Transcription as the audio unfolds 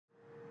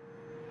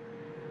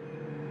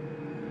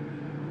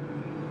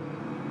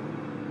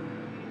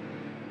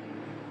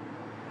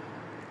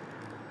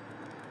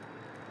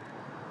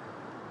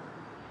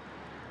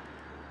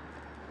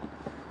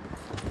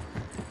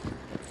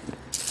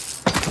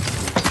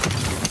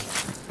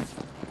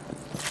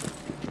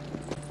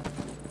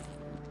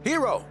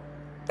Hero,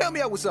 help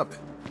me out with something.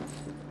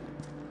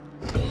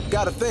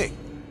 Got a thing.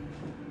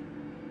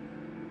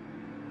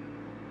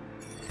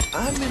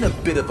 I'm in a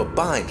bit of a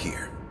bind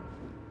here.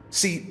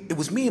 See, it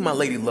was me and my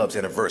lady love's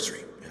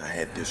anniversary, and I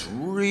had this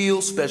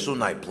real special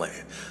night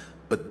planned.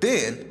 But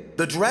then,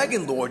 the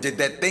Dragon Lord did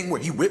that thing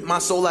where he ripped my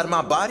soul out of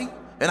my body,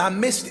 and I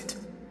missed it.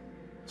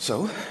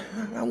 So,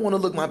 I want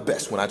to look my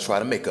best when I try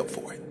to make up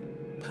for it.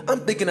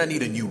 I'm thinking I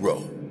need a new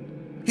robe.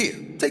 Here,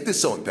 take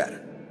this sewing pattern.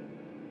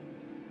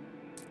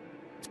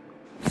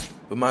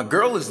 But my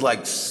girl is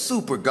like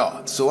super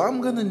god, so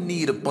I'm gonna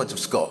need a bunch of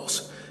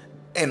skulls.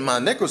 And my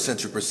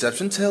necrocentric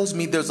perception tells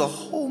me there's a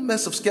whole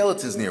mess of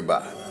skeletons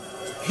nearby.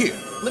 Here,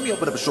 let me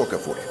open up a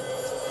shortcut for you.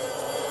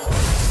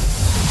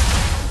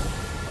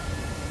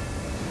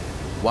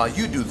 While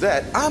you do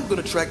that, I'm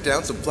gonna track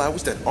down some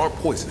flowers that aren't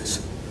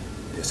poisonous.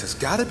 This has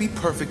gotta be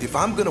perfect if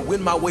I'm gonna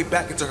win my way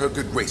back into her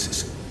good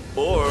graces.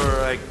 Or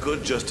I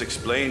could just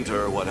explain to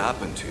her what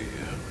happened to you.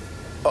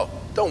 Oh,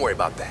 don't worry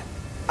about that.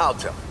 I'll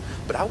tell her.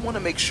 But I want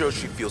to make sure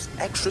she feels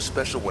extra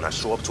special when I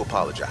show up to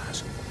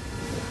apologize.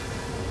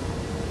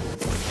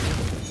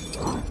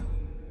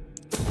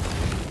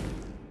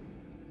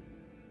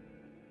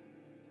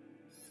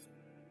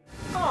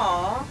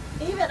 Aw,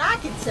 even I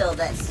can tell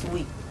that's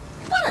sweet.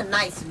 What a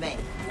nice man.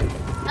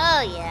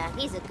 Oh yeah,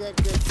 he's a good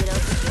kiddo.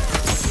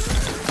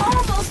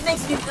 Almost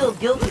makes me feel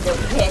guilty that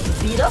we had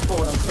to beat up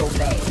on him so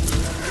bad.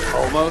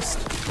 Almost?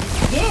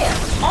 Yeah,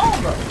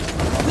 almost.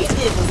 We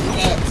did what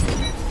we had to.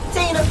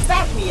 Tina,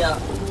 back me up.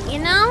 You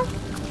know,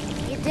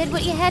 you did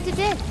what you had to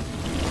do.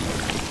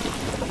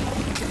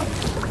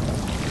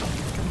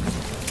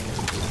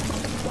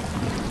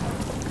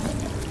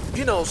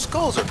 You know,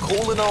 skulls are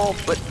cool and all,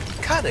 but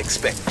kinda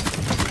expected.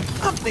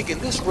 I'm thinking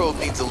this road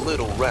needs a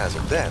little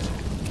razzle-dazzle.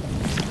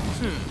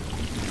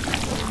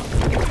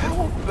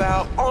 How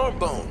about arm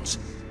bones?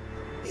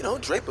 You know,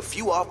 drape a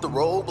few off the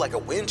robe like a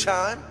wind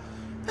chime.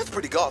 That's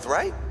pretty goth,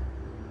 right?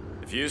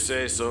 If you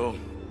say so.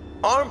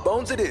 Arm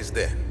bones it is,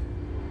 then.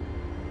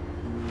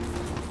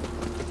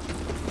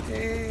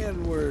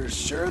 And we're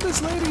sure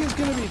this lady is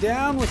gonna be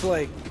down with,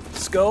 like,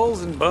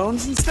 skulls and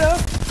bones and stuff?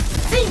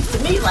 Seems to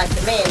me like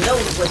the man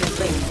knows what he's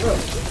bringing through.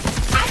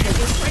 I think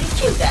it's pretty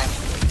cute,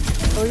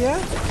 actually. Oh yeah?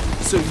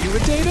 So you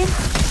would date him?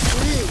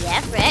 Ooh,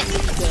 yeah, Fred, you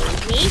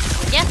date me,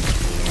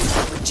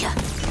 would ya?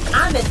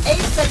 I'm an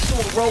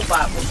asexual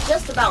robot with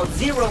just about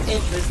zero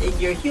interest in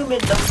your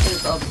human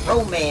notions of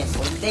romance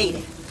or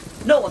dating.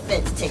 No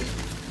offense taken.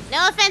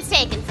 No offense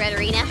taken,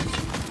 Frederina.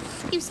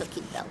 You so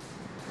cute, though.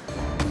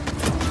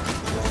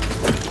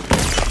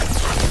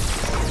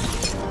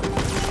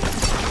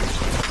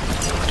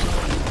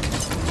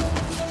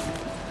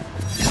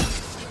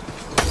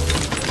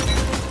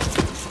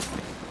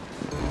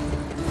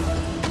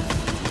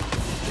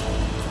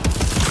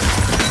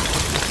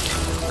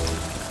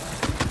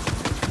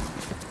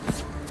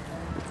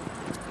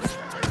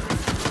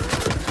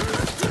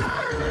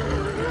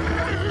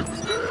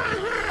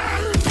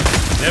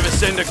 Never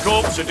send a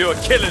corpse or do a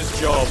killer's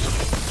job.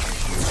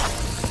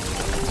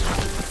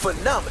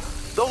 Phenomenal.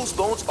 Those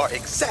bones are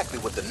exactly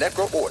what the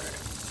Necro ordered.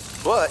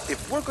 But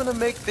if we're gonna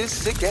make this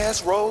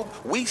sick-ass robe,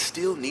 we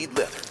still need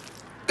leather.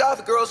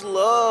 Goth girls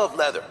love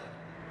leather,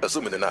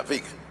 assuming they're not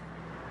vegan.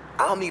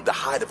 I'll need the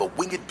hide of a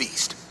winged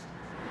beast.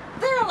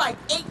 There are like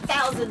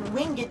 8,000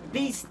 winged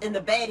beasts in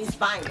the baddie's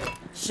binder.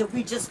 Should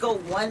we just go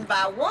one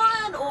by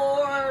one,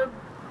 or...?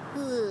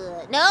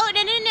 No.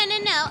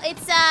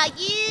 It's,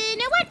 you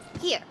know what?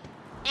 Here.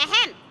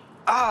 Ahem.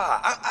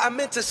 I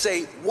meant to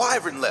say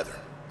wyvern leather.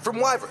 From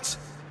wyverns.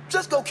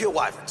 Just go kill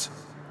wyverns.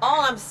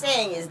 All I'm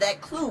saying is that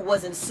clue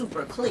wasn't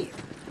super clear.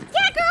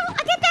 Yeah, girl,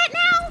 I get that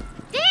now.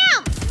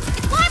 Damn,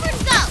 it's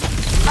wyverns though.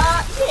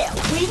 Yeah,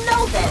 we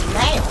know that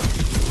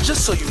now.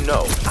 Just so you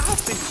know,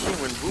 I've been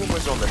hearing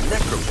rumors on the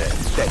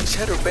Necronet that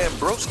Cheddar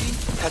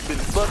Bambrowski has been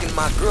bugging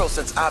my girl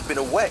since I've been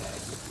away.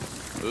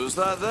 Who's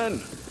that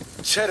then?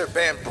 Cheddar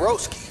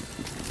Bambrowski.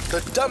 The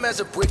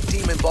dumb-as-a-brick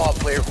demon ball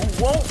player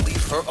who won't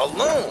leave her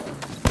alone.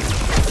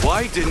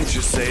 Why didn't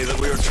you say that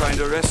we were trying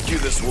to rescue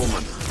this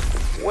woman?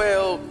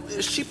 Well,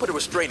 she put a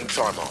restraining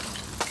charm on me.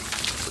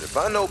 But if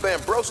I know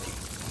Bambrowski,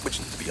 which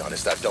to be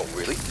honest I don't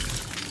really,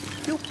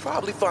 he'll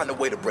probably find a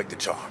way to break the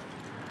charm.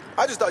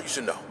 I just thought you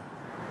should know.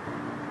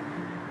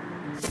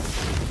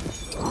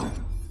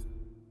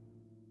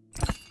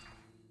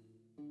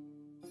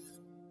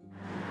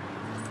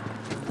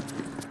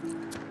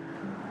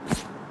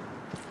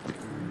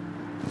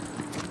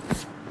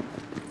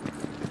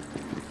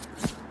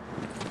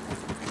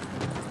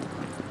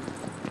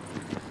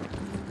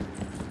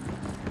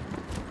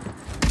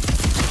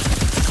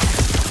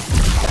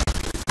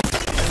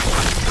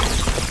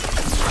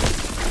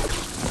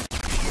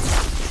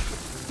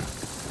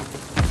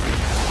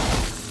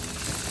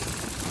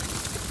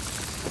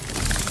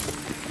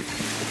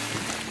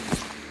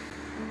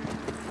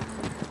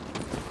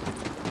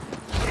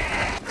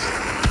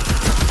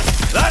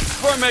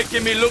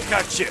 Making me look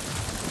at you.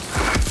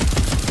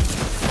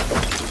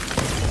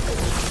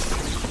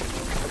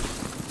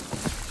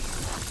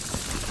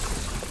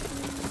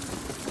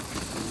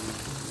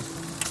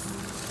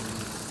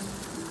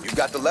 You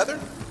got the leather?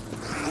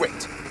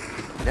 Great.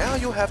 Now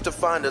you'll have to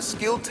find a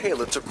skilled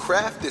tailor to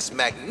craft this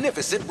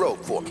magnificent robe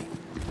for me.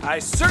 I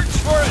search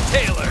for a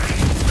tailor.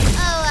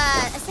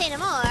 Oh, say no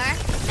more.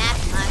 Map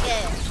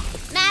marker.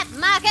 Map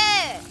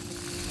marker!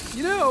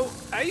 You know,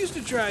 I used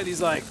to try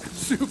these, like,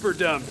 super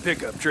dumb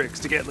pickup tricks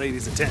to get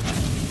ladies' attention.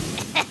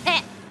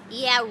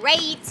 Yeah,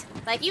 right.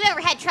 Like, you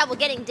ever had trouble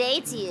getting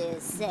dates, you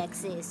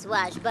sexy,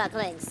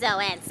 swashbuckling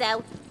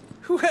so-and-so?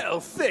 Well,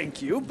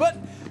 thank you, but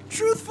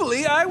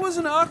truthfully, I was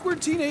an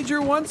awkward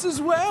teenager once as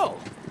well.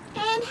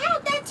 And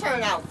how'd that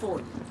turn out for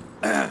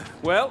you?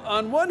 Well,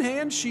 on one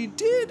hand, she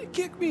did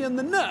kick me in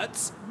the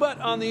nuts, but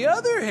on the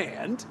other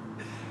hand,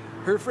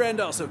 her friend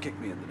also kicked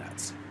me in the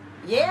nuts.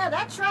 Yeah,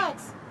 that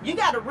tracks. You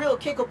got a real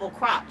kickable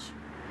crotch.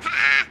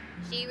 Ha!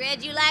 She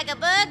read you like a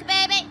book,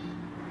 baby.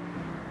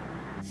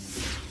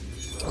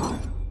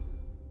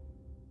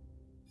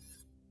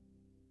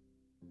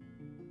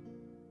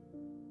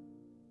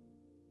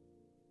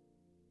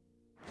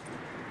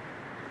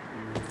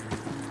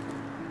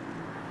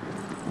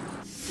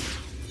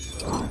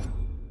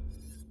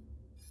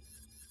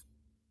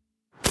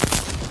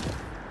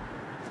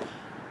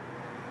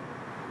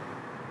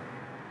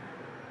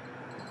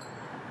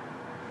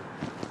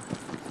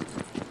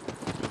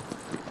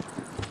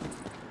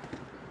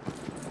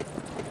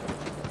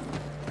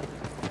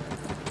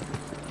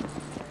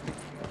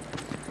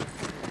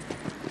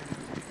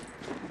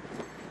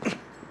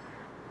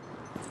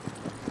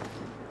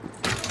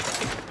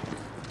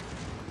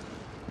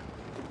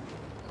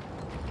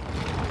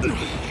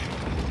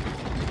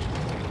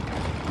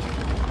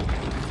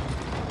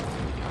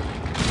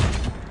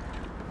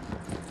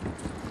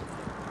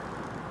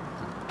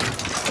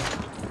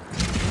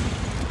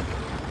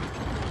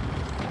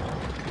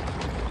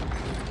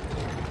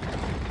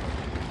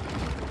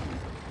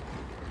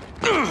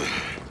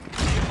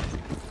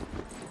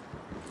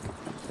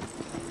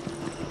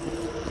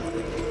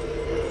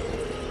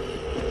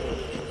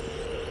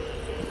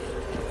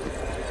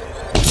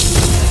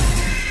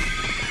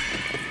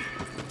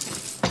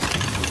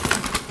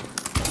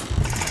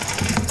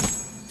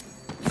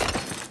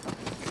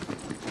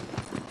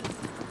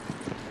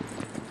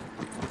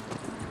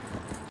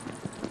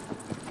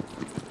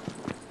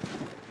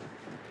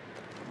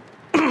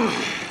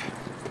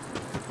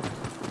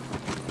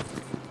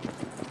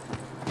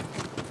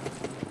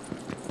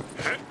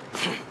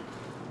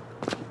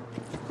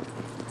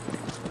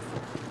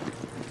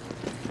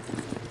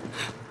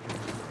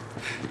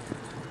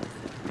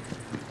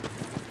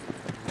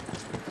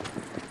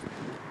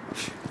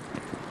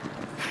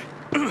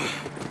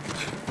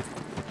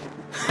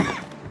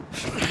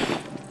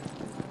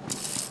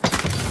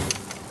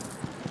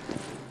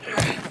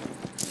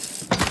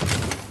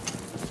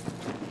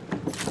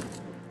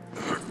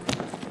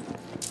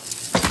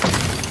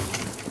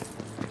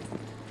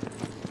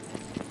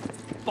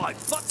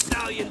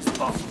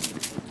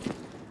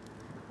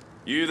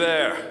 You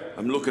there?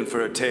 I'm looking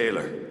for a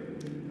tailor.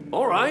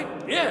 All right,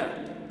 yeah.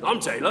 I'm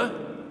Taylor.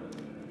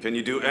 Can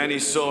you do any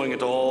sewing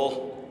at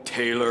all,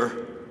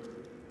 tailor?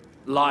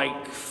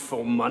 Like,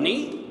 for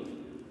money?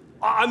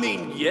 I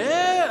mean,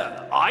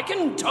 yeah. I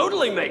can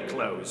totally make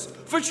clothes.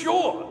 For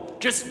sure.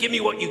 Just give me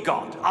what you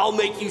got. I'll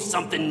make you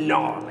something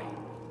gnarly.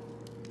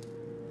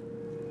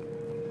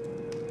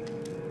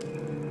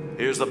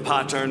 Here's the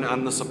pattern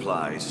and the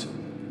supplies.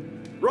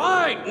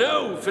 Right,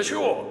 no, for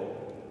sure.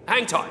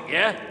 Hang tight,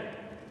 yeah?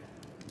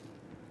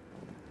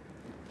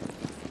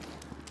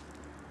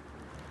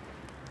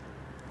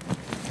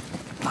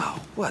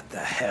 What the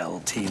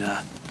hell,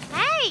 Tina?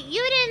 Hey,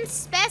 you didn't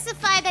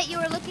specify that you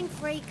were looking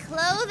for a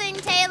clothing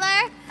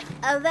tailor.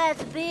 Oh,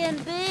 that's being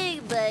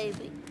big,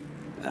 baby.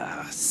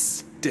 Ah,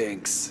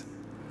 stinks.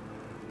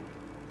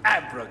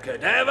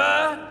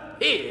 Abracadabra,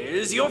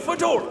 here's your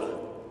fedora.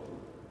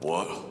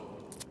 What?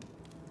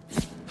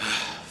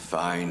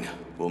 Fine,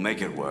 we'll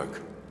make it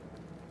work.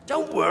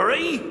 Don't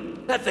worry.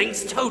 That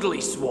thing's totally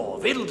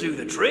suave. It'll do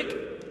the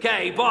trick.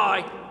 Okay,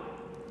 bye.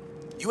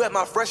 You have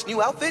my fresh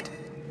new outfit?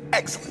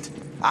 Excellent.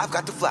 I've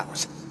got the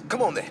flowers.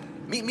 Come on then.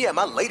 Meet me at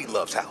my lady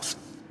love's house.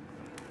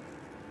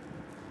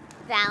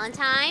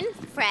 Valentine,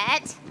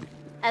 Fred,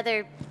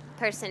 other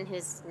person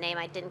whose name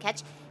I didn't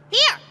catch.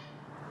 Here!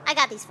 I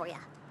got these for you.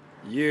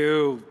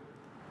 You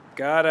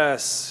got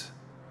us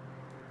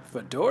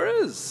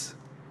fedoras?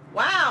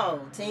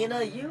 Wow,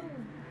 Tina, you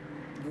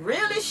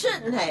really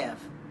shouldn't have.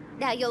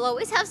 Now you'll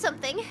always have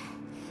something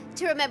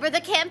to remember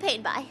the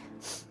campaign by.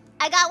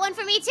 I got one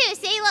for me too,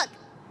 see, look.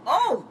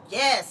 Oh,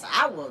 yes,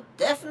 I will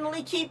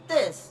definitely keep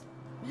this.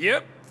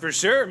 Yep, for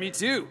sure, me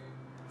too.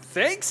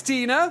 Thanks,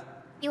 Tina.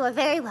 You are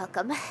very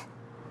welcome.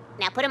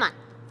 Now put them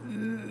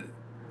on.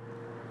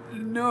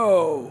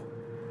 No.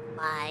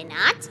 Why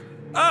not?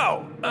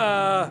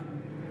 Oh,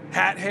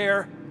 hat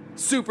hair.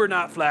 Super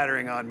not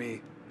flattering on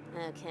me.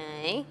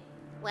 Okay.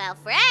 Well,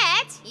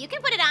 Fred, you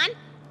can put it on.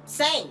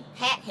 Same,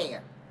 hat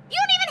hair. You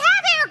don't even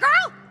have hair,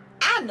 girl!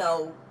 I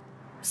know.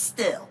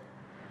 Still.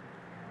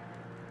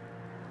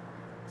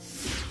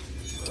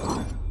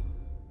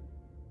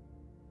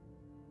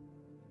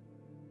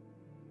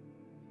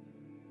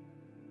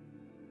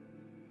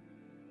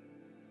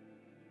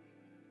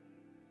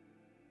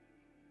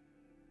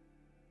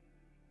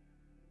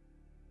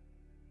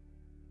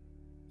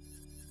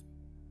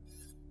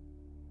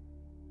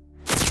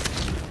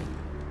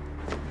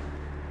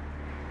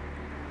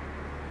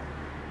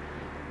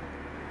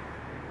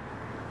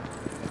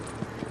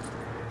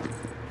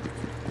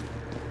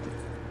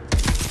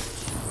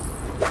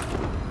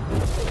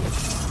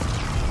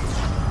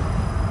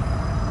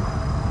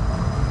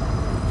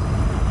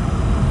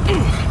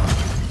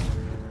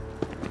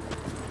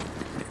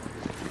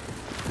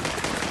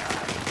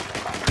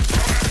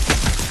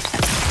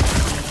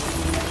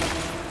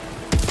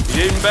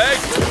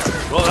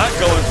 scumbag. Got that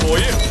going for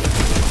you.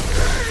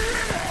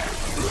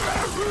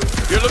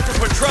 If you're looking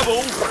for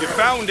trouble, you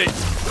found it.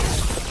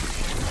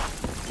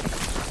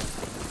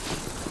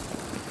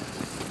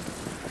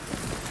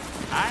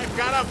 I've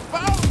got a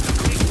phone!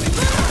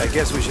 I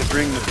guess we should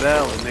ring the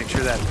bell and make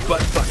sure that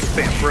butt-fucking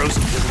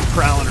Vamprosen isn't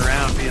prowling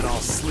around being all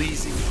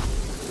sleazy.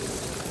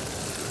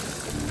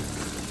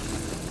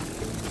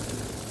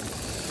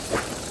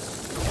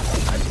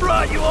 I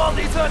brought you all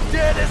these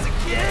undead as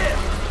a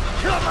gift!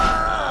 Come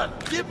on!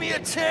 Give me a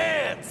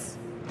chance!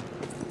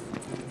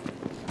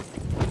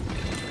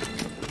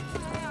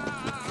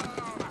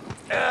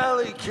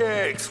 Alley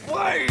cakes,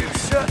 why are you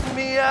shutting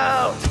me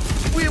out?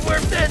 We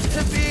were meant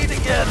to be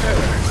together!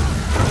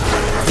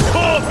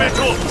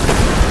 Orbital!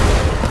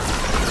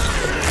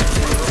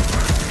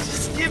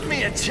 Just give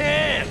me a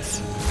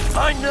chance!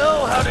 I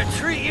know how to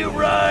treat you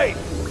right!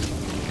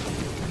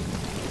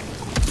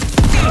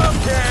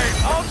 Okay,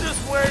 I'll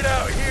just wait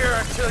out here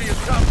until you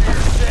come to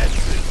your senses.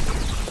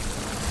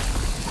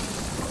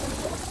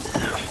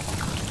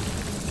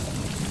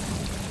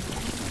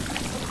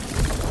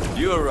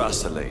 You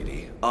harass a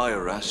lady, I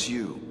harass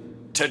you.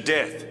 To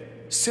death.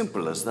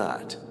 Simple as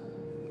that.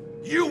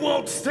 You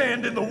won't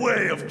stand in the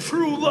way of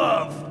true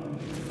love!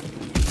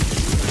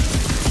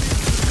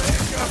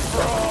 Take a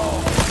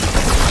brawl!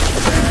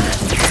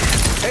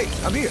 Hey,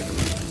 I'm here.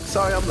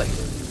 Sorry I'm late.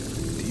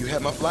 Do you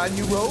have my fly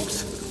new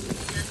robes?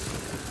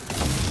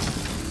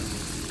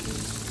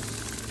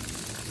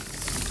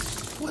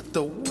 What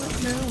the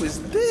what now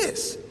is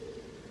this?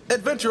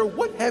 Adventurer,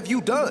 what have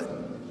you done?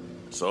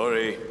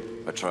 Sorry,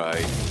 I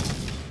tried.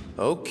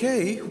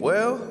 Okay,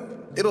 well,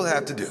 it'll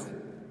have to do.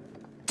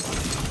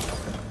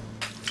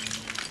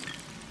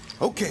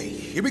 Okay,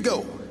 here we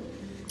go.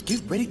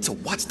 Get ready to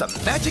watch the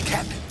magic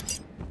happen.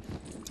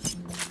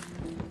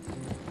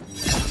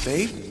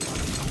 Babe,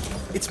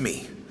 it's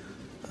me.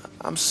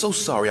 I'm so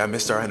sorry I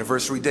missed our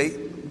anniversary date,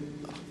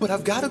 but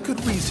I've got a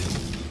good reason.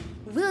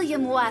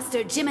 William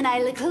Waster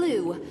Gemini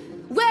Leclue,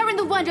 where in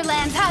the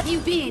Wonderlands have you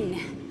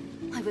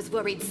been? I was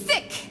worried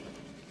sick.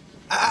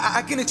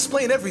 I can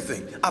explain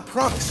everything, I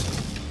promise.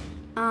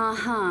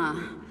 Uh-huh.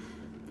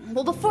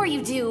 Well, before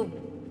you do,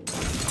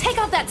 take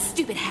off that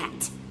stupid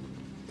hat.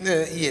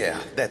 Yeah,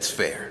 that's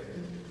fair.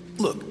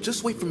 Look,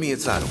 just wait for me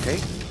inside, okay?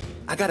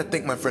 I gotta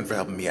thank my friend for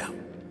helping me out.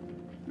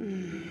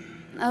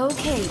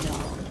 Okay,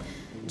 doll.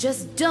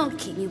 Just don't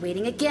keep me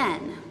waiting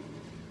again.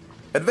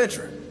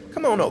 Adventurer,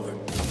 come on over.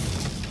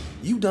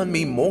 You've done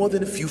me more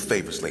than a few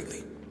favors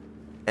lately.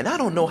 And I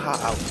don't know how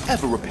I'll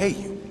ever repay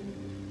you.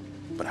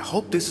 But I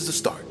hope this is a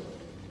start.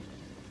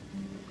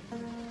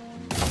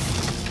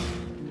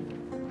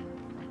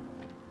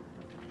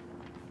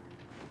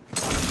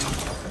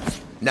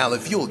 Now,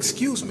 if you'll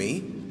excuse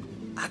me,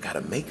 I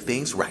gotta make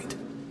things right.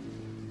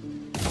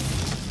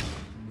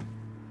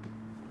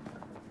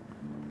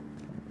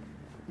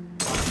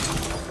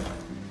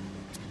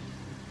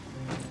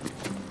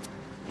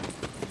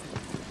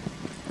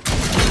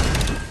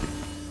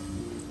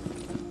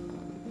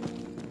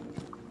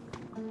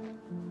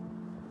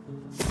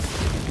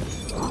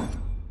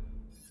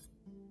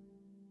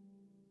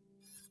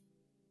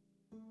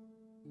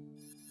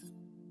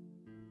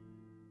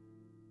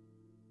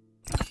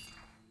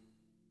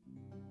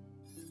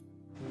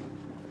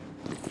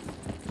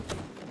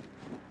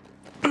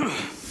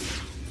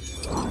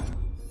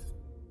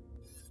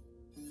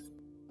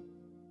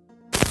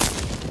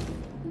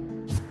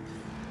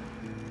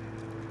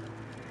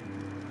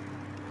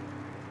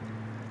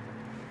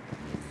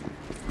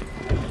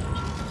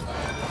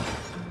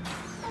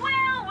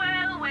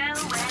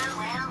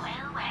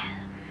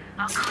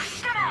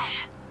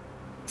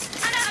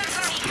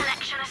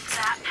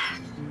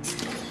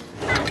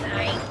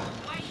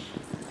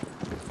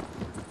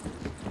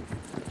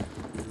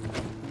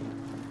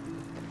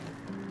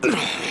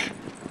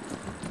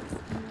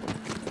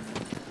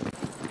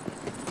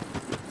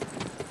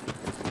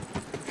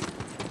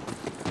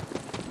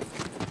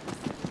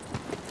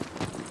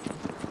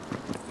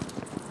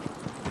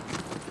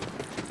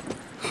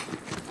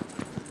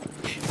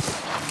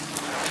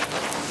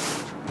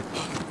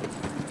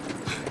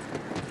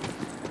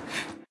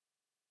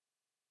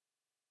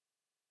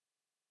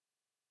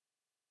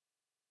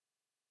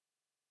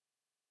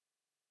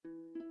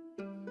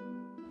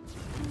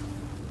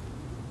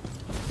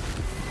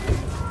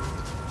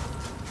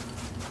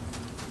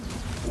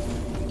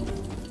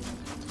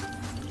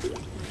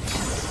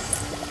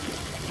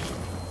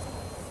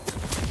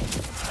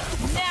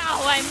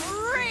 I'm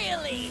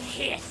really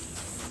pissed.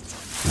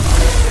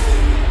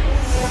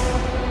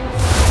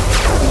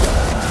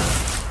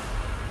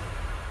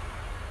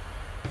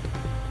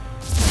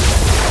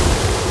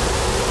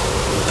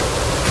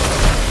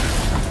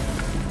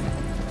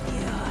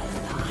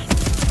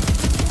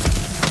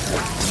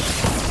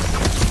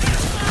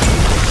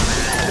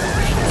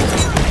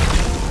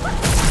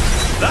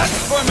 That's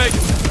for me!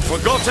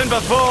 Forgotten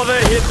before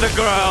they hit the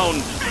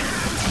ground!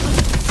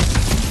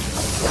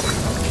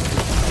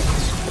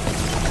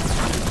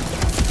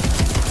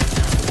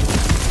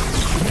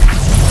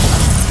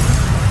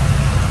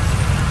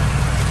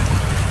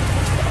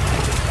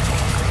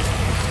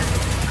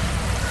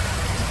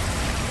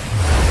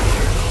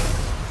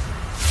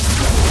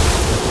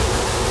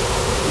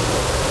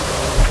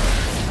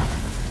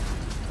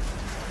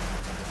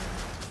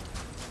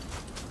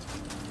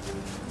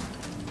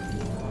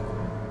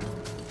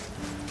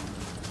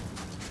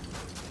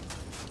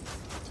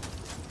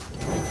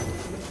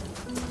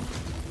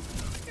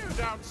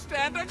 don't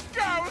stand a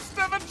ghost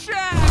of a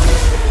chance!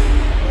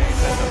 Wait,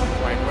 that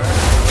doesn't quite work.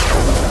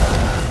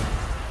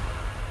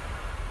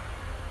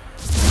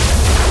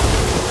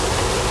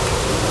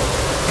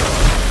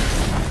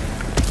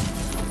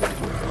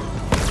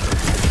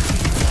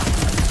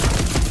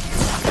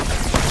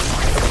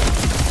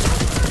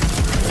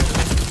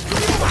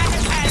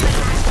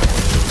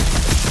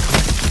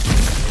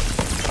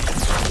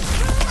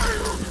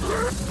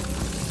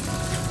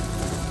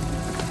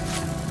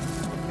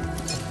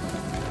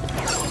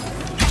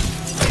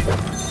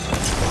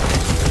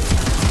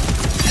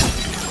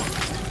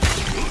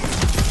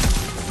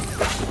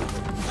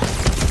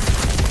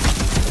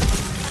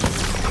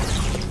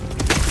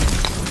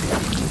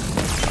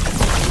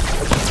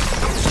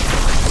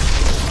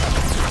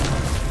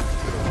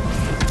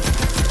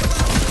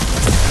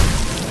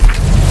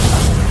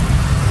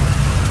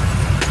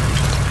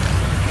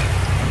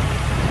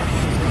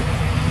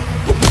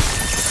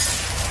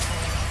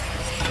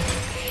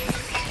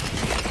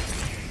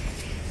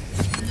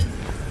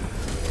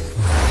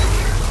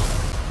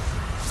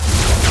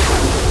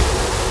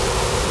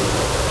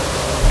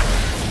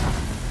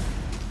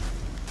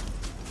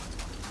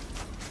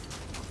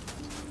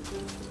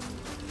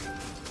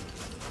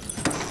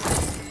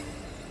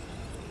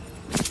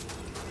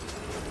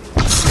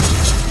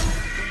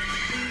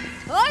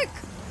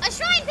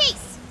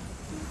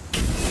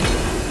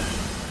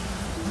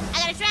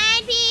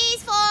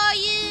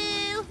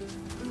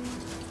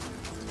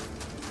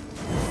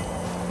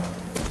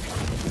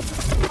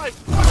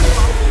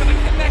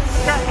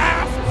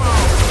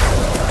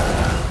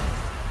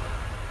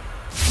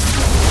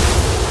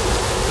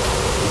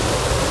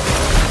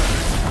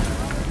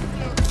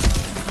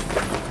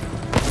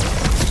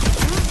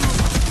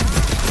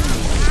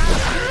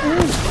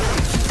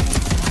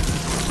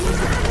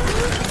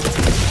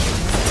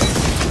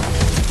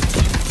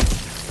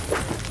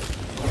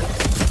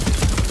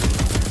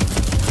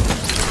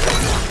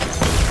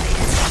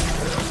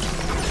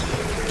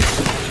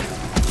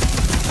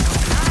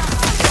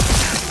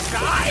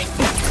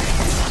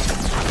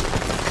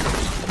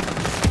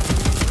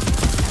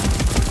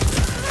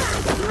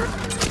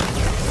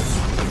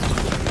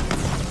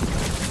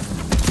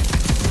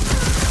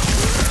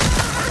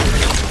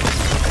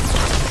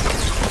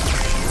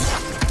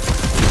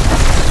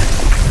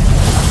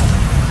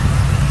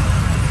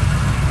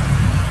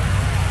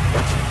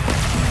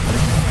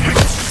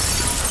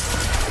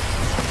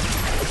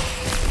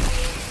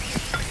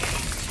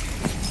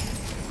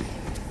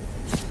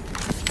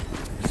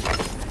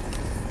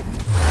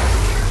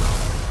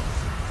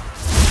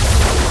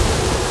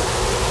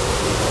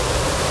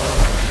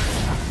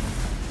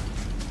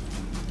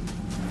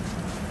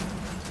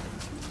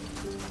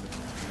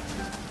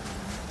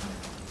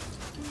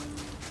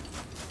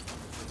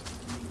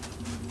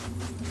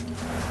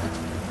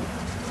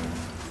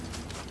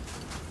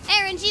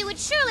 Would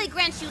surely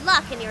grant you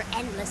luck in your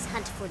endless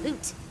hunt for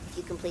loot if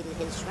you completed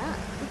his shrine.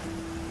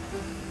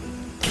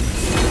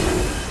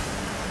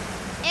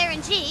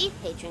 RNG,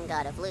 patron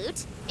god of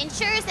loot,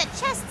 ensures that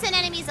chests and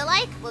enemies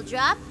alike will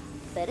drop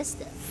better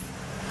stuff.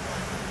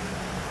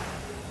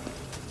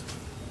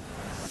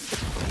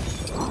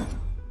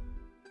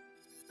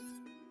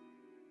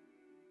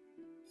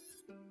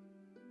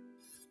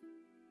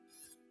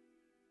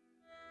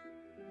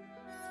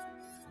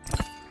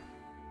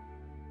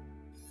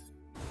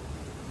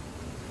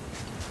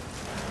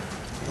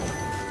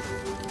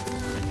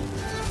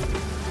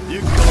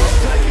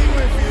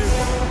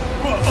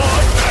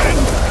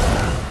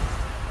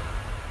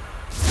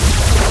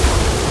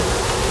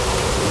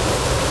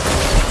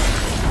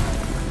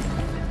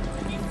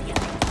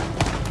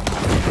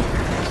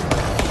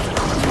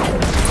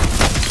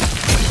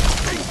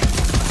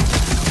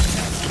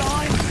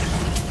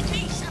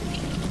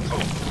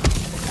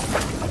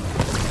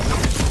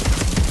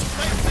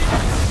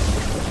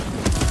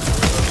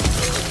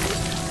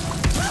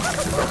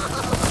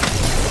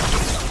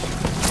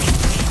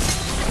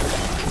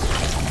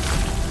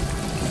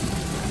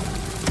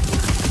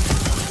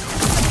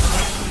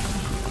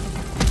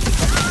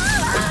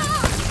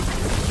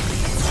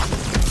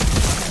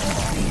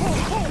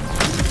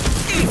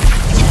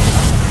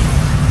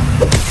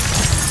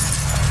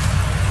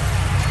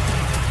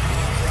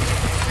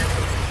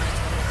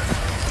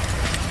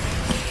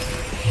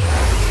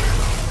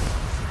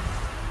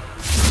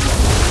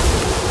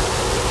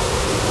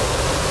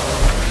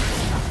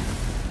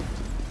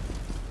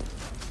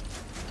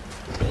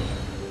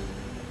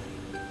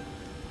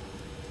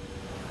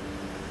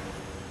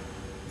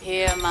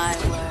 Hear my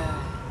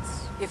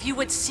words. If you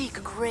would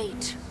seek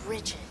great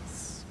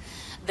riches,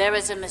 there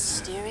is a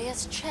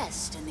mysterious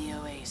chest in the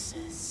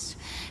oasis.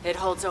 It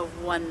holds a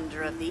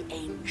wonder of the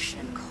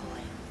ancient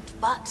coin,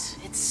 but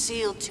it's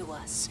sealed to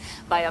us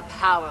by a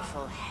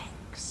powerful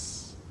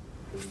hex.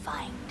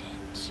 Find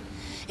it,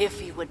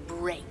 if you would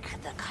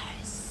break the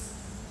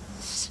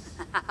curse.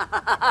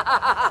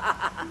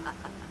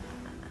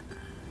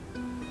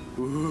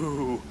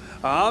 Ooh,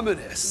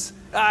 ominous.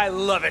 I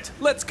love it.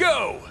 Let's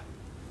go!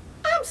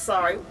 I'm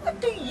sorry, what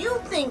do you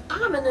think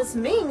ominous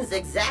means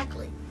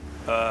exactly?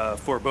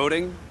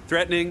 Foreboding?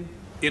 Threatening,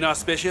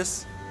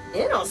 inauspicious?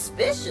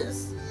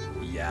 Inauspicious?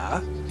 Yeah,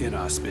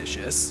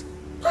 inauspicious.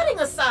 Putting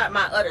aside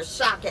my utter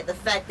shock at the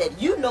fact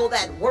that you know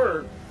that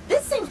word,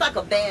 this seems like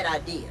a bad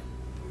idea.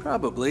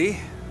 Probably,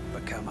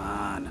 but come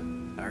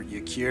on. Aren't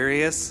you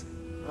curious?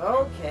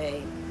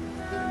 Okay.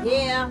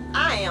 Yeah,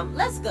 I am.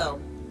 Let's go.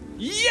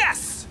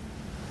 Yes!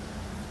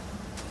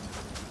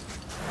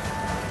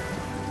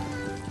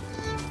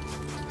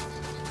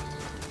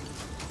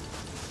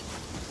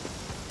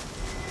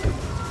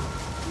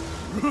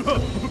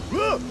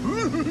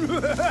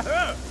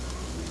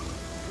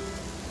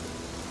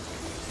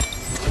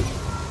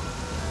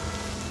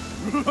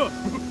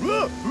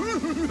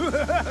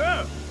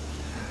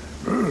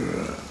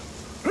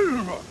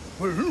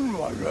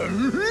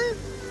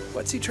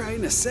 What's he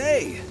trying to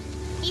say?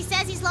 He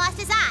says he's lost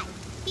his eye.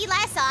 He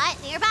last saw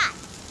it nearby.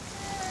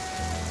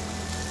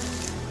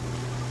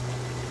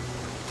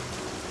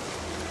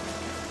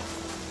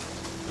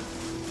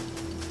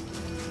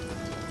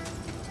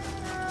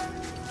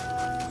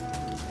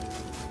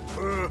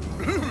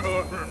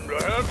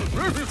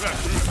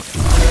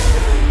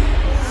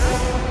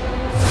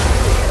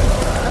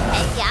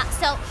 Okay, yeah,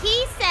 so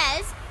he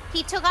says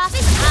he took off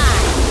his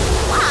eye.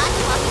 Watch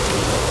while he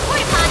was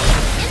porta potty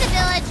in the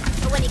village,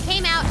 but when he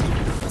came out, he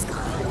was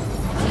gone.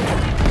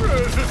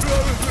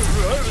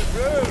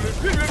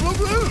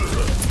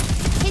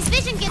 His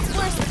vision gets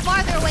worse the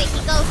farther away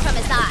he goes from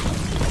his eye.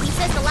 He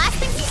says the last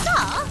thing he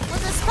saw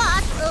was a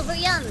spot over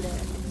yonder.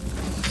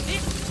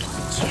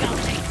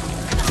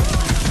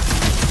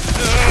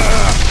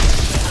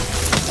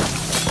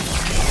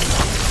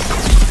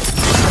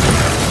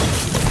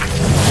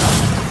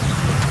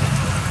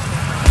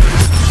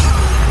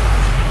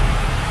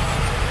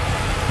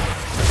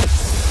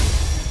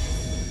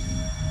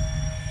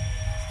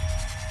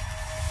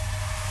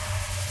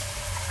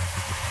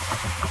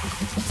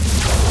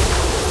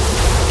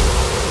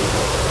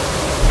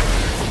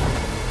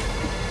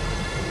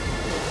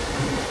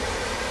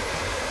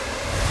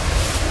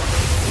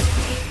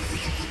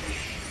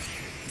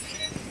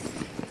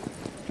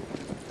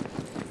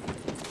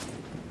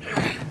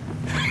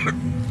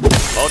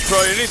 I'll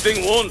try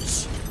anything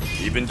once,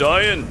 even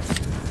dying.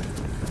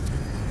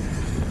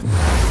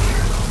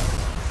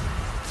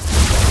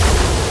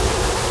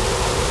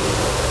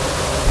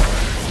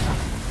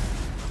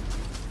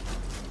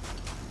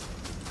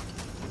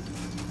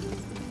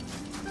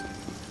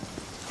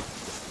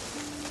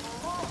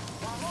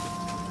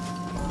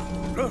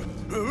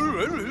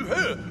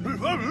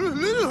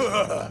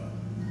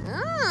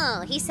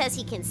 Oh, he says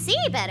he can see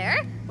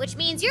better, which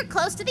means you're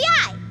close to the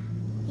eye.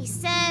 He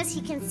says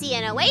he can see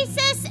an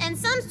oasis and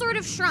some sort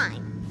of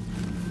shrine.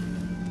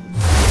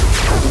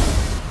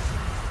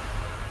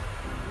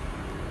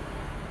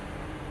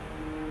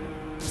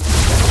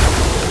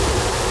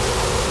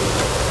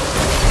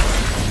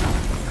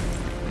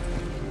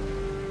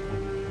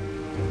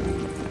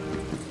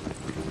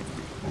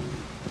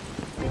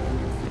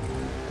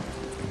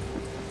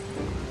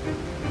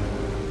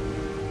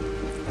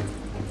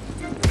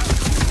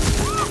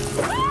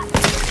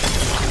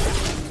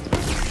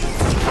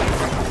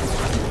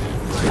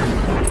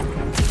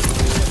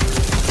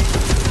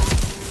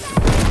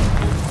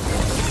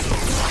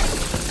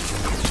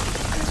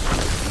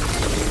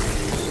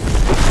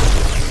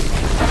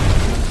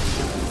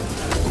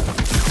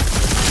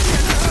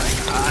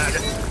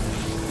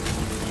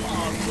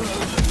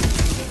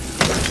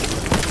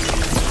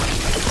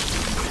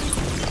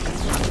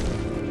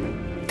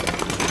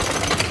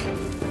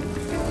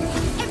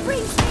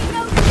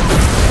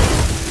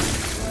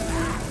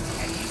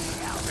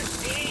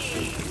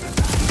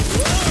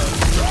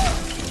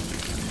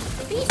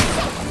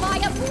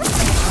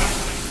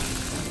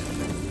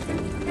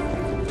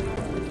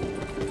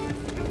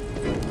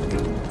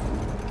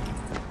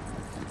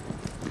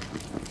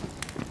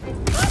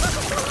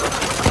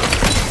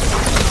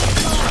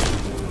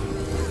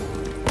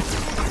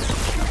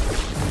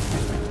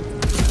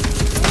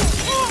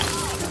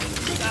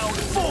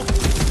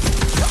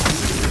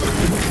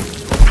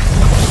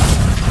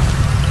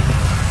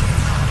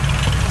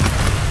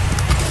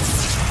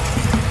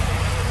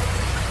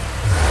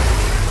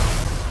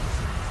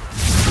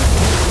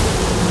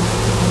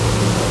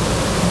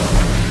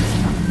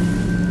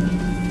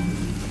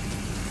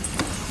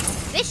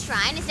 This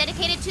shrine is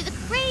dedicated to the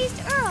crazed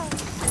Earl,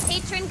 a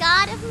patron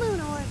god of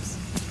moon orbs.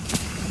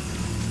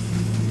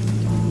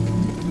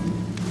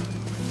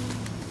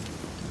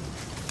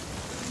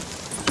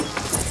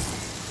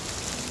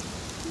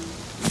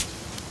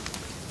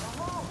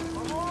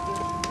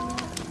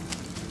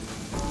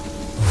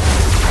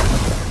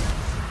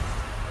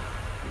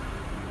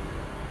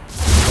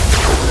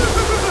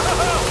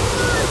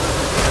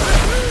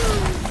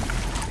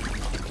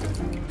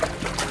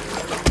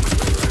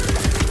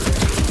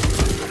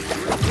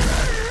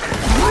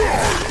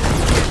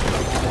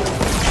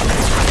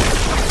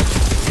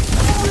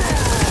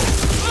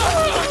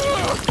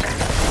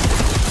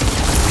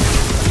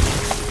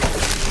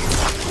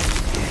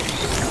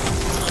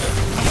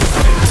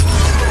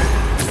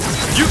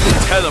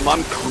 Tell him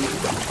I'm coming.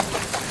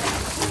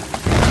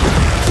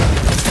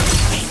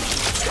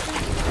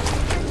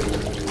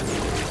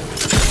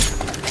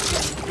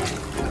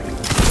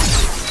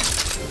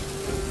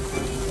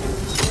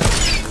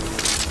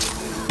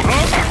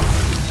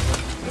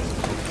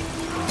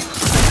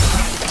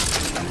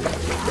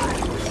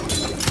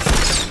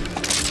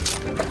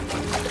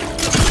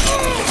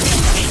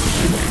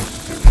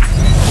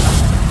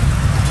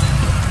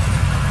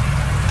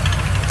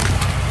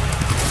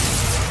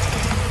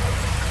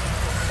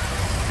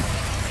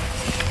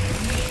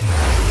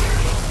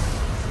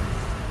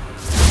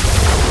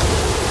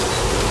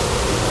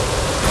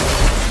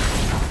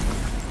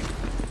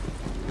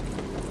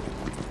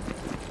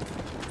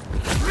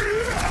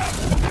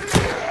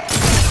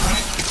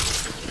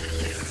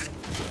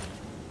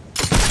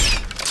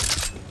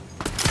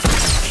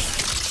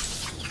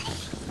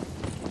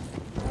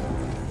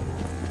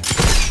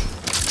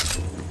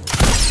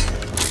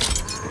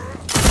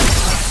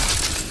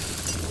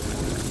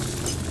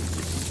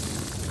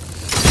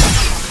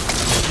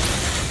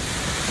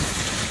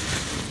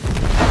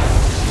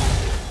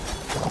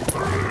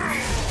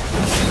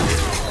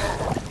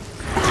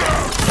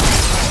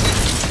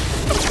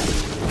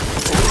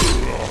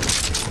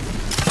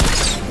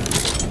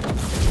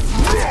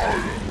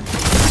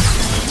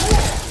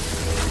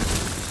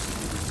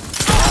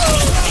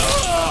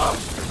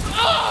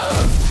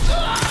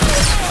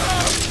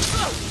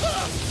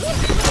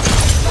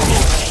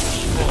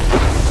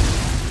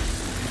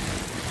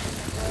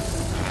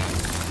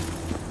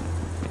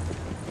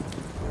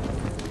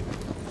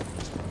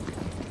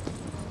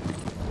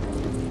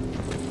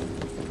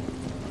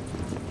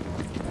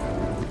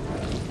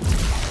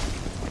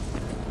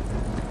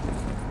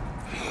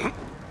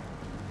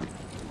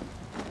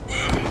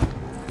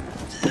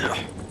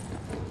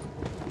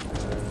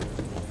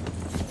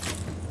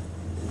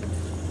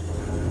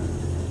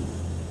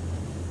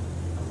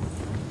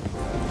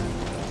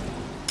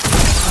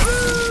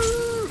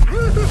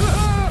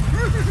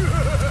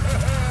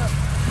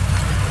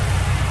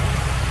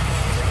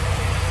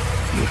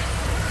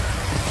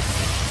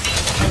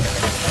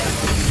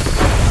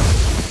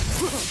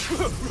 You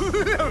said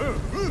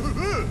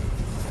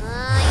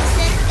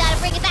we gotta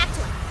bring it back to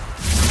him.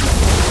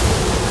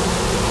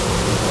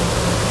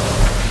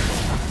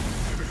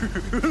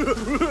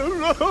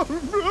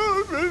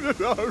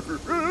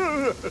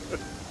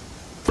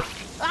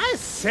 I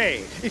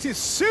say, it is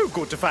so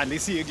good to finally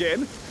see you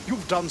again.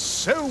 You've done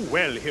so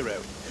well,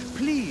 hero.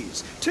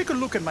 Please, take a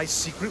look in my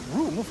secret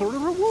room for a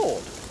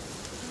reward.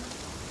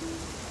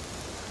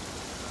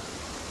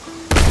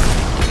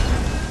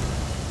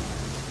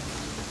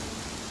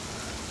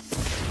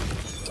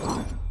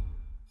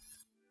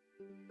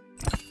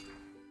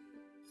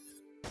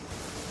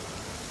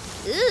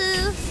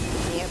 Ooh,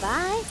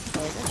 nearby,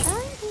 there's a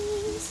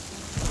Chinese.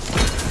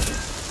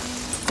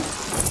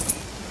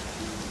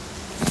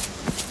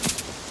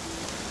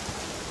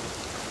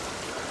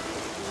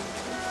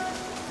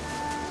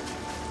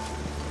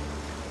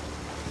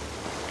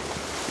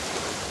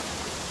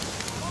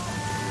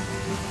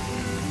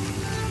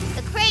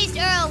 The crazed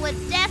Earl would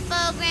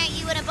defo grant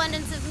you an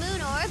abundance of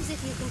moon orbs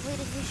if you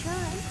completed the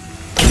shrine.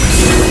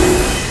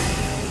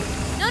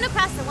 Known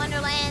across the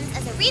Wonderlands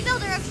as a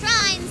rebuilder of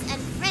shrines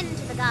and friend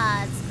to the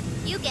gods,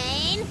 you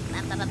gain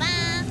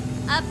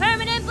a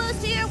permanent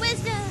boost to your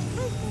wisdom.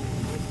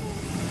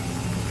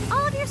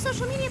 All of your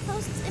social media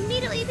posts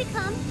immediately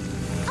become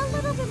a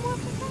little bit more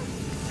profound.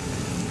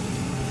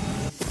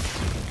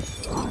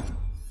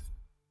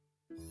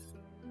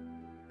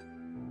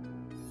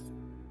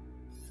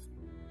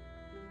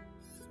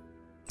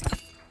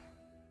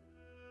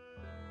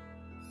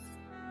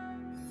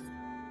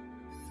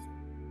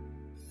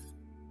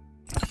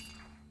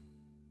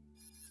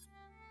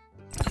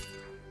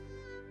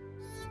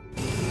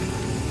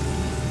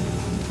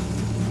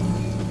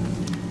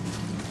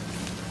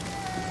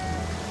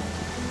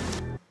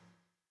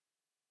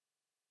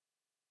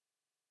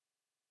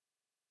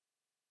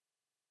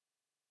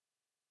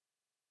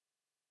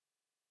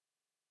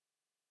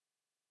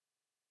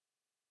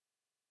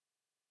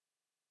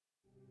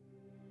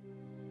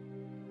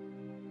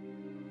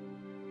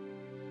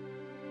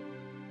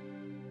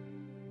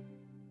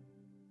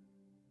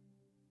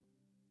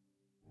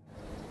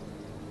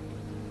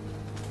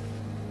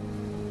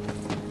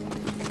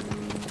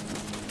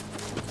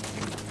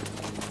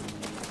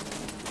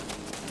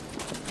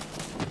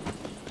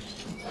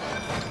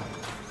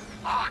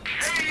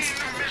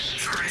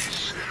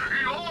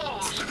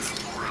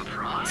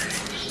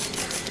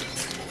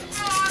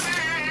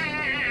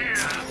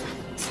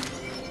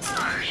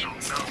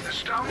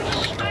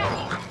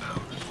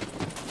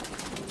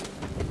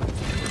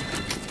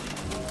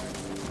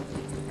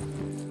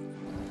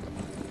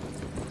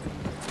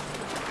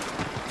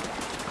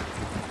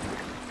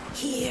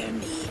 Hear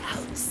me,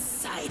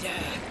 outsider.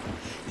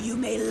 You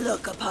may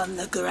look upon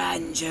the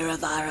grandeur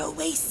of our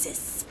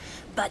oasis,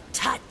 but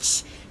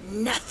touch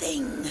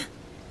nothing.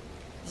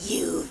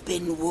 You've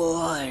been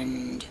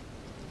warned.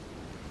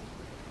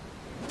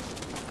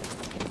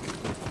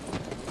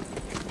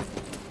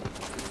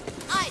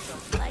 I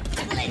don't like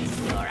to glint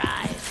your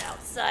eyes,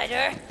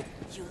 outsider.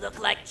 You look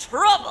like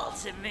trouble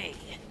to me.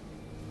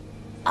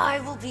 I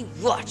will be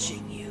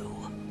watching you.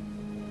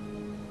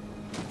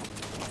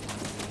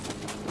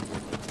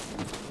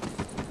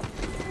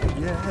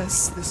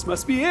 Yes, this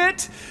must be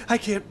it. I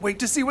can't wait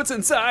to see what's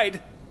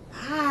inside.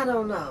 I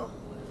don't know.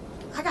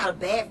 I got a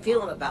bad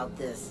feeling about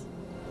this.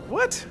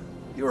 What?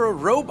 You're a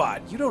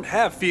robot. You don't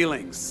have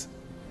feelings.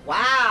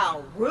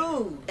 Wow,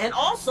 rude. And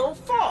also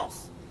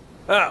false.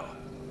 Oh,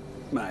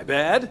 my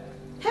bad.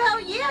 Hell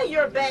yeah,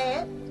 you're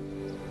bad.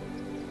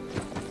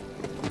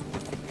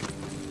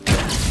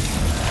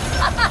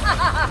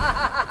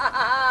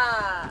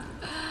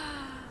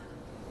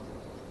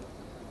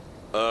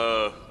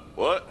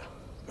 What?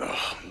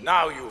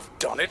 Now you've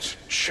done it,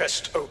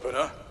 chest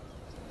opener.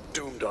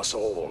 Doomed us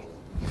all.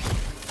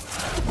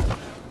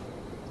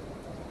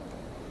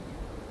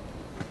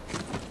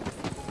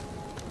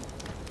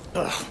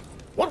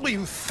 What were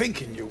you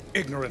thinking, you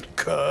ignorant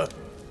cur?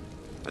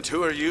 And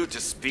who are you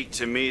to speak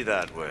to me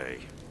that way?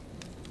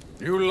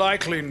 You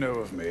likely know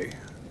of me.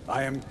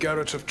 I am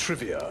Garrett of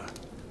Trivia,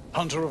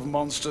 hunter of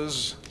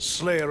monsters,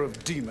 slayer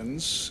of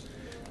demons,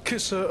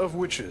 kisser of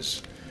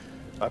witches.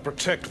 I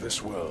protect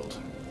this world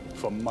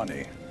for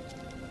money.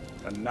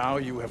 And now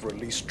you have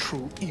released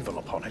true evil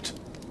upon it.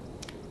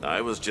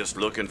 I was just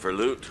looking for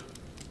loot.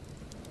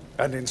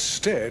 And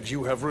instead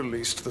you have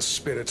released the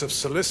spirit of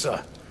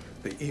Celissa,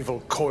 the evil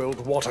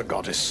coiled water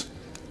goddess.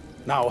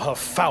 Now her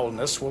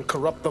foulness will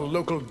corrupt the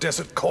local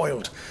desert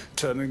coiled,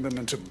 turning them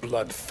into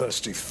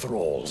bloodthirsty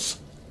thralls.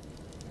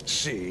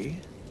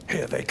 See?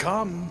 Here they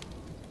come.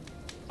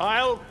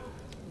 I'll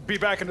be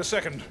back in a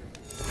second. In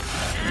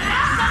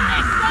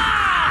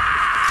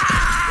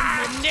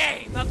the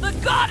name of the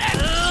goddess!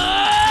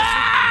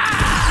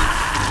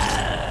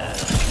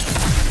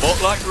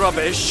 Fought like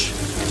rubbish.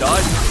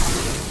 Died.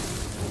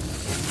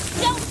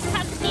 Don't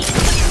touch me!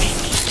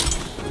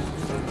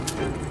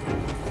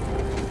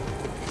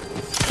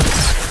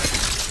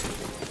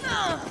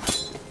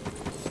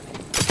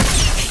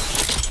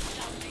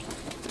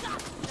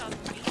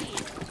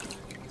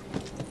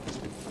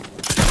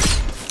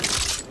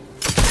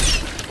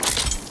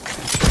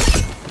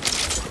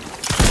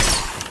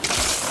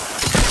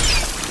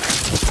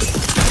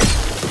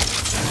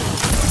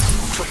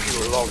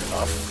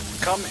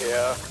 come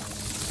here.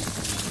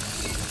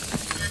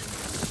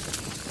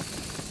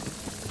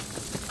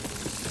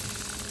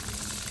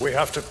 We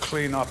have to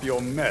clean up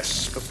your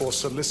mess before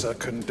Celissa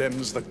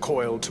condemns the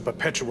coil to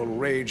perpetual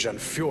rage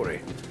and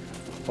fury.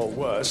 Or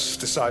worse,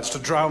 decides to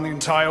drown the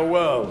entire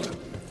world.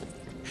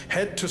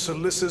 Head to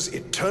Celissa's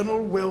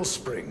eternal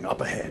wellspring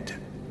up ahead.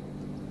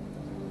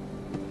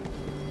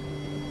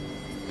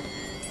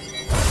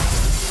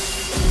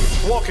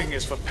 Walking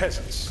is for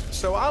peasants,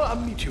 so I'll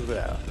meet you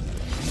there.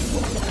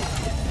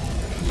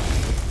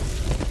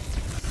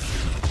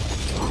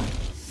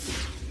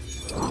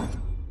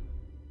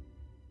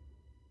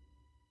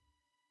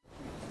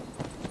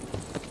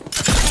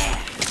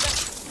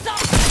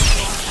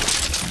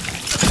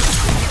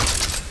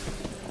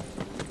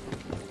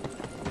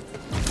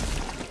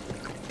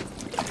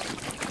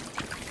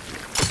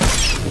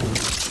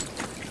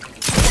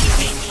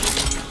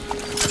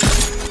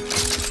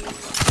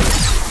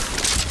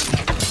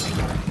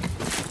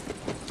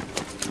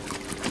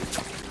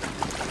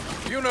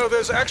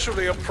 There's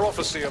actually a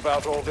prophecy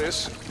about all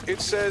this. It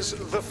says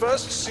the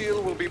first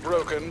seal will be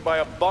broken by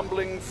a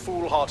bumbling,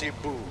 foolhardy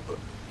boob.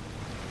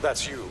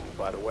 That's you,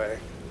 by the way.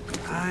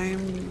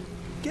 I'm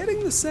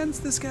getting the sense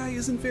this guy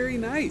isn't very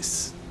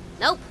nice.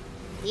 Nope,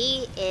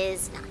 he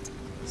is not.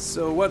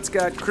 So what's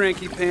got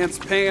Cranky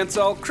Pants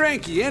all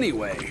cranky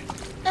anyway?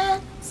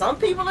 Some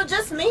people are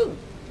just mean.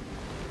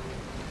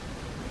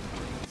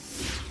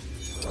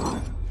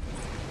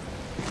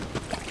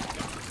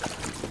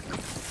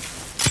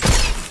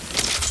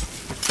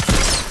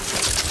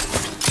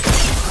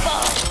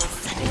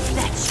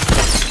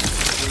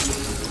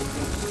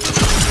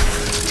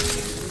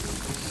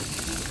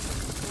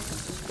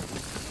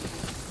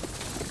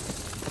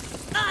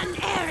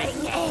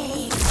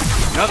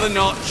 Another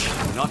notch.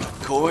 I'm not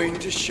going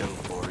to show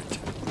for it.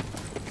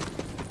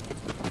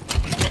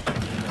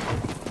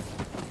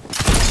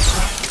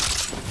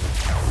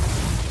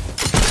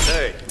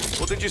 Hey,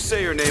 what did you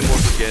say your name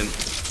was again?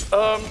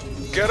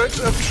 Garrett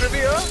of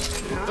Trivia?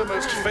 The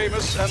most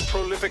famous and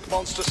prolific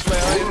monster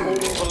slayer in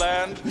all the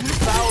land.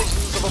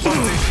 Thousands of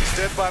abominations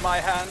dead by my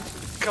hand.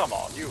 Come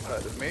on, you've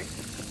heard of me.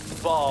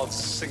 Bards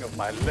sing of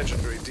my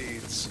legendary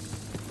deeds.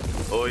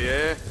 Oh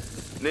yeah?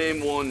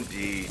 Name one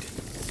deed.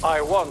 I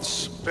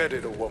once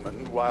bedded a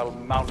woman while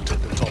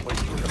mounted atop a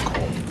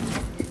unicorn.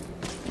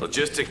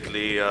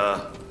 Logistically,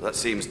 that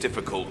seems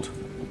difficult.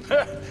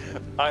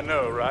 I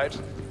know, right?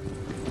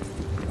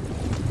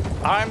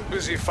 I'm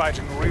busy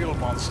fighting real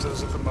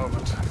monsters at the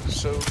moment,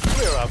 so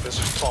clear out this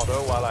fodder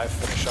while I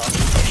finish up.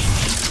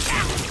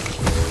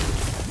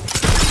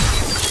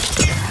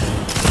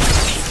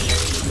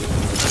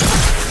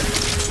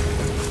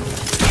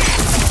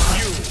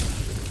 You,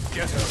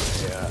 get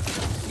over here.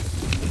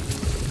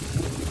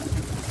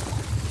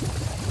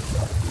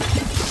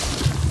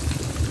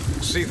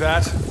 See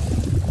that?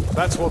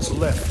 That's what's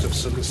left of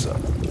Celissa.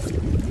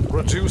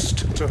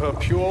 Reduced to her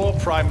pure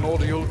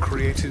primordial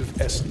creative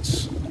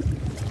essence.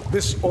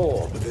 This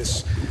orb,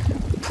 this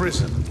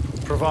prison,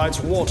 provides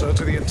water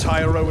to the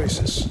entire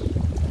oasis.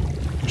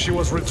 She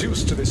was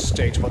reduced to this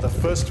state by the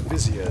first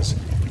viziers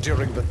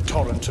during the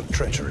torrent of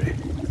treachery.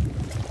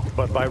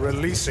 But by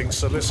releasing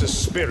Celissa's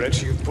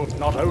spirit, you put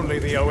not only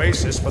the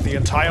oasis, but the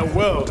entire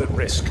world at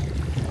risk.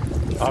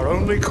 Our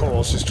only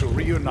course is to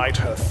reunite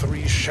her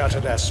three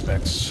shattered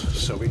aspects,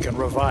 so we can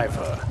revive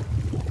her,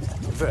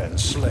 then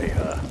slay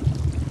her.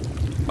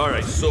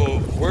 Alright,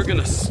 so we're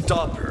gonna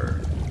stop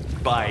her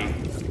by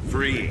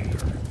freeing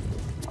her,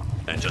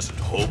 and just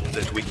hope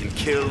that we can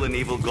kill an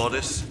evil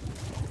goddess?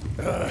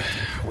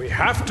 We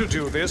have to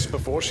do this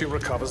before she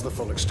recovers the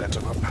full extent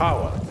of her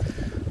power.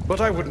 But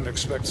I wouldn't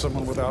expect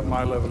someone without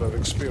my level of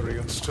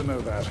experience to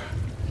know that.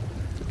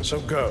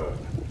 So go.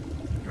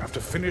 You have to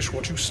finish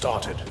what you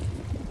started.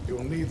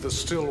 You'll need the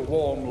still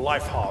warm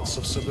life hearts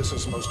of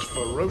Celissa's most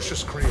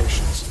ferocious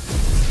creations,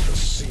 the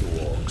Sea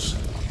Wargs.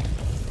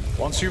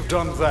 Once you've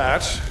done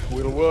that,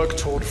 we'll work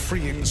toward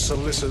freeing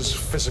Celissa's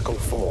physical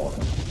form.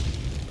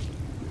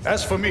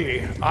 As for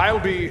me, I'll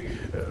be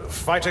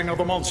fighting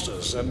other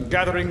monsters and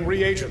gathering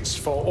reagents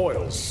for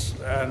oils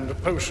and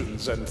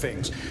potions and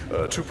things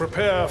to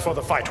prepare for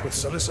the fight with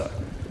Celissa.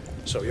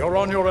 So you're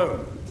on your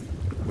own,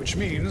 which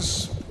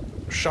means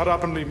shut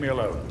up and leave me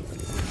alone.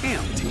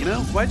 Damn, Tina,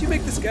 why'd you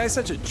make this guy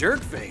such a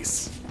jerk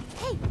face?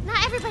 Hey,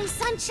 not everybody's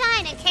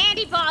sunshine and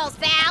candy balls,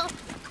 Val.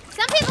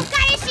 Some people's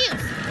got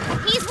issues.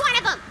 He's one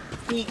of them.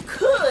 He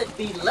could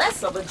be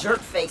less of a jerk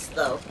face,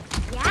 though.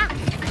 Yeah,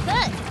 he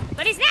could,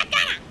 but he's not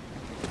gonna.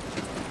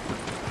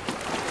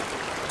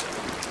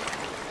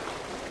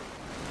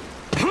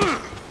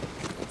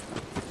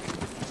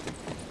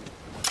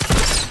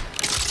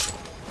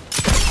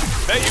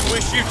 Bet you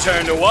wish you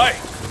turned away.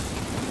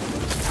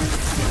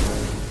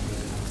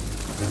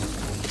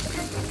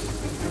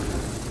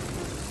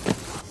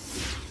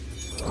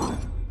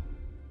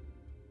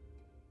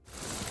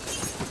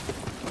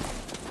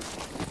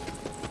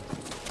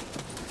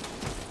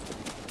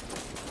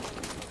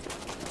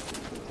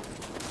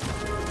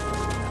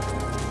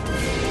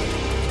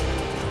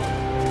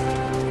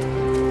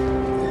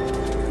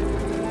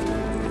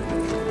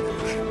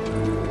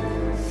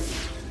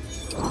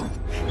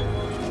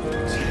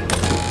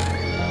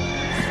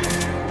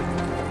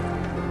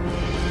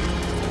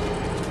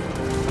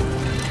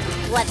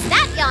 What's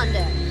that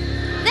yonder?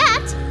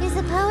 That is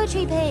a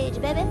poetry page,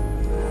 baby.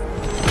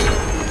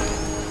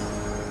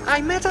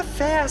 I met a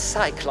fair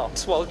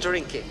cyclops while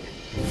drinking.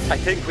 I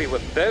think we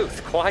were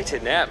both quite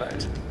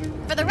enamored.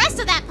 For the rest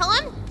of that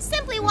poem,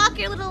 simply walk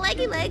your little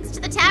leggy legs to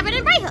the tavern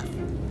in Brighthoof.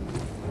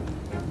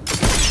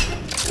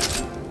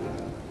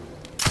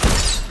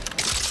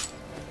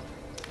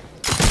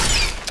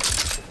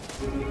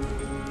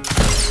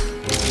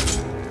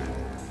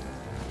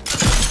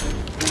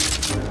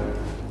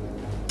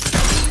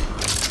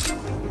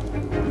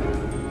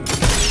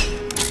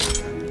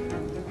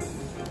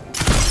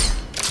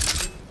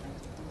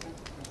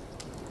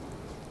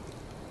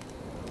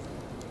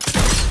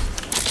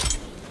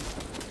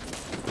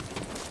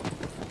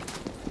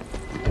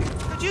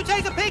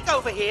 Take a peek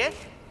over here,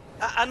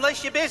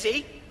 unless you're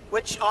busy,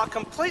 which I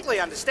completely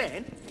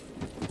understand.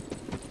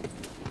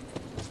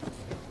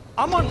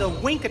 I'm on the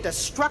wink of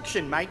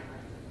destruction, mate.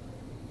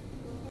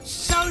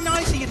 So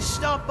nice of you to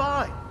stop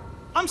by.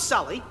 I'm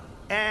Sully,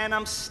 and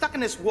I'm stuck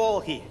in this wall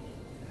here.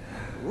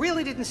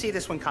 Really didn't see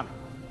this one coming.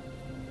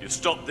 You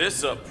stopped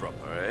this up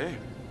proper, eh?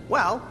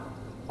 Well,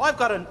 I've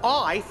got an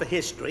eye for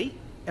history,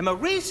 and my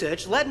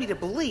research led me to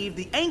believe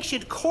the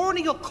ancient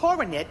corneal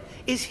coronet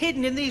is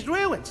hidden in these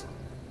ruins.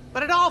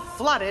 But it all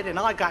flooded and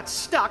I got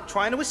stuck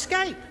trying to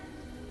escape.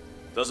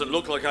 Doesn't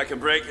look like I can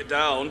break it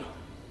down,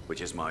 which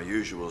is my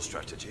usual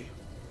strategy.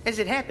 As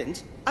it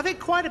happens, I've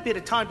had quite a bit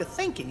of time to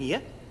think in here.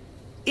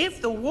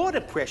 If the water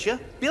pressure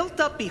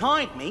built up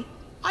behind me,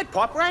 I'd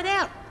pop right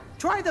out.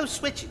 Try those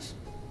switches.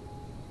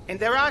 And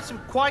there are some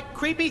quite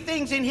creepy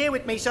things in here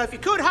with me, so if you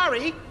could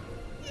hurry,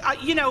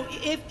 you know,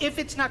 if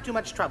it's not too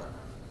much trouble.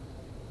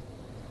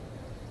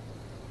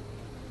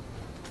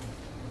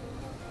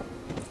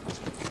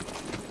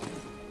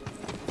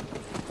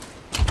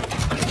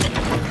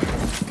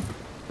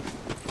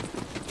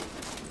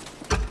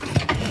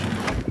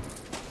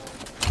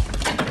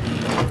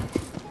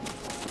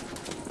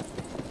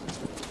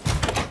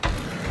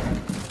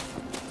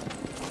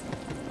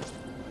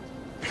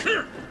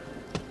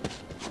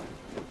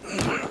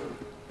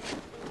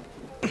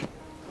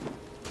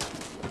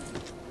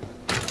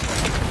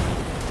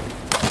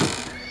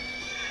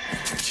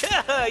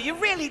 You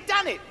really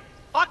done it!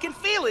 I can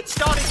feel it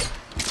starting to...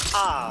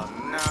 Oh,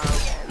 no.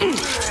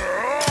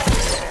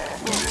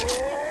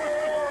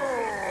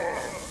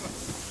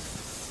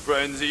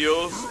 Friends of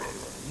yours?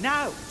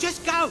 No,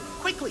 just go,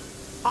 quickly.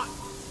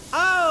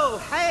 Oh,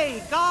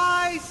 hey,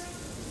 guys.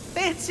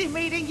 Fancy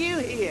meeting you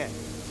here.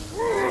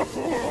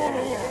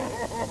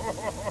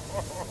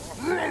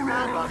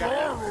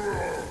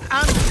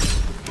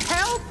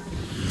 Help?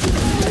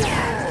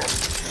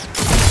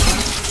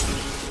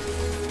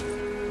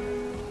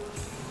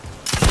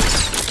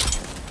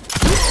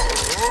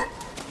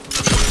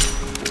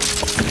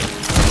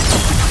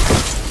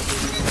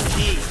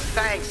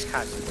 Thanks,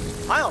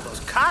 cousin. I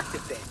almost cocked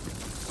it then.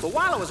 But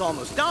while I was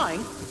almost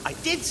dying, I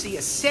did see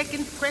a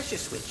second pressure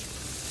switch.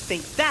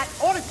 Think that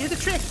ought to do the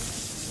trick.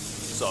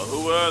 So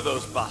who were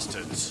those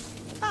bastards?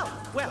 Oh,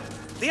 well,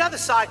 the other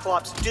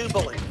Cyclops do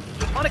bully.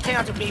 On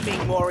account of me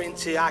being more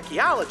into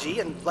archaeology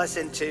and less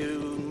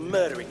into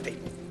murdering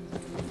people.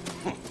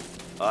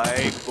 I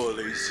hate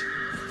bullies.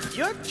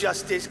 You're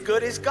just as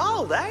good as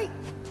gold, eh?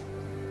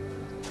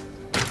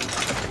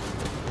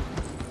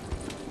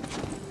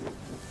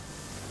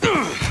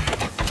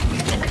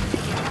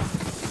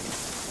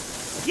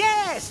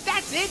 Yes,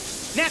 that's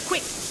it! Now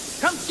quick,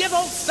 come give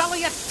old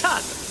Sully a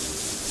tug!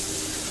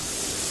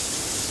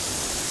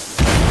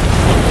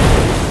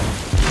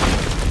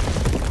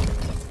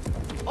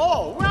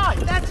 All right,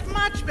 that's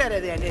much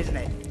better then, isn't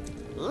it?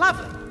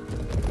 Lovely.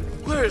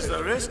 Where's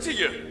the rest of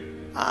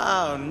you?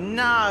 Oh,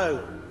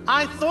 no.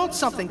 I thought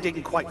something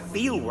didn't quite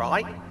feel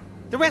right.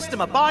 The rest of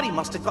my body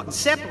must have gotten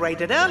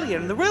separated earlier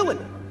in the ruin.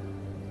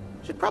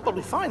 Should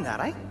probably find that,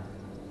 eh?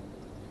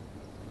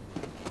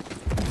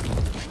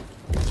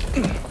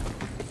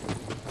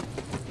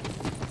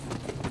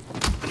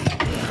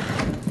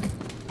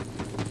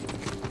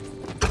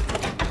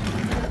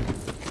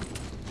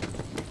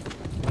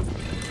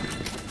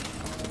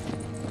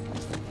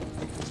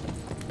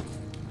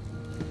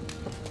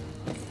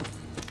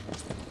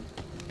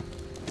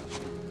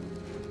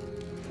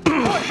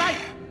 Oh, mate,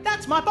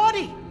 that's my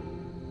body!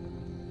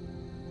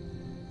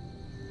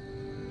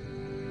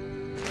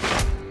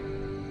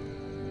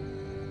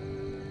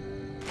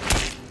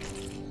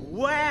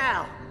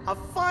 Wow, I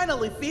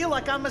finally feel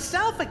like I'm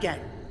myself again.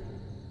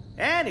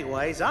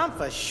 Anyways, I'm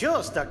for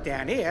sure stuck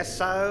down here,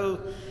 so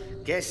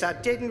guess I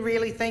didn't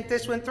really think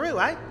this one through,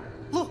 eh?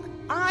 Look,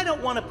 I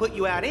don't want to put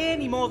you out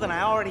any more than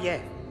I already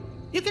have.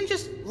 You can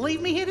just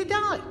leave me here to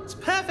die. It's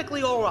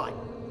perfectly all right.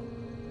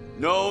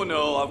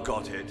 No, I've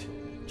got it.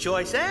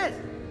 Choice as.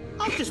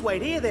 I'll just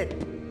wait here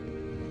then.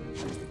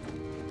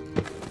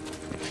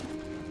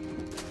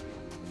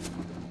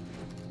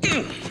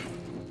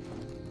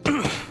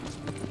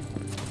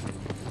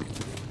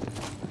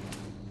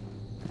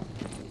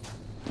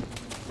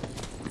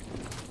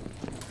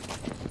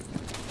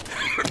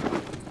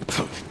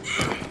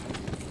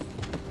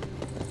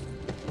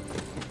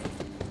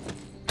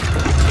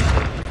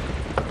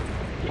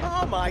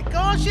 my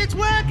gosh, it's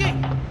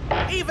working!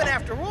 Even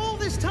after all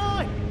this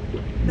time.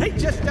 They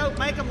just don't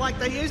make them like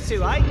they used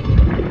to, eh?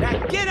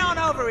 Now get on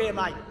over here,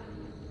 mate.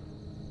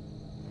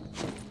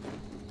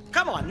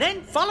 Come on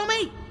then, follow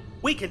me.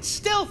 We can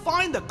still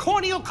find the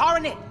corneal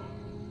coronet.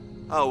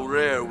 How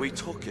rare are we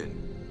talking?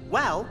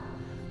 Well,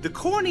 the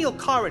corneal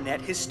coronet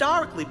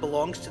historically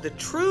belongs to the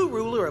true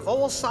ruler of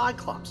all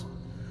Cyclops.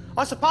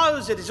 I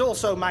suppose it is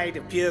also made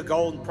of pure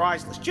gold and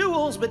priceless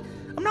jewels, but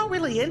I'm not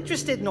really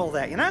interested in all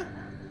that, you know?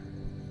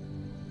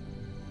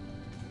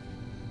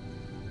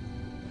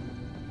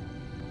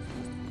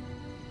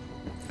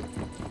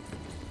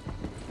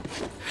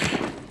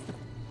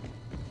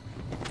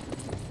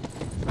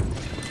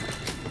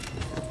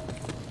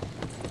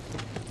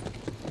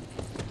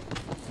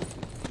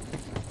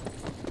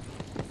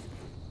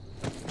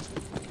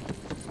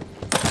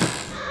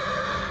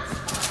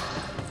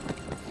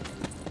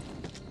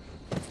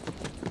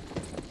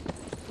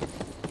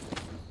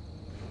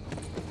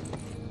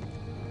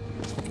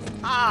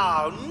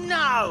 Oh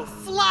no,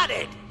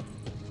 flooded!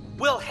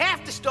 We'll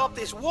have to stop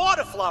this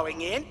water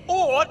flowing in,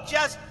 or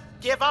just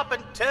give up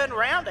and turn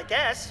around, I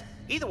guess.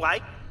 Either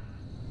way.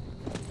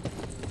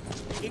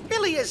 It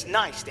really is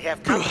nice to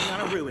have company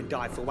on a ruin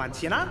dive for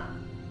once, you know?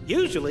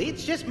 Usually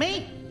it's just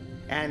me,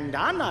 and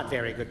I'm not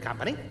very good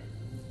company.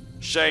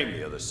 Shame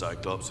the other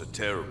Cyclops are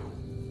terrible.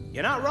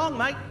 You're not wrong,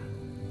 mate.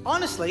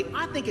 Honestly,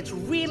 I think it's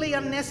really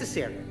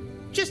unnecessary.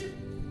 Just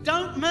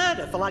don't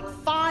murder for like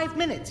 5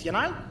 minutes, you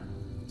know?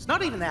 It's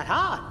not even that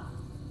hard.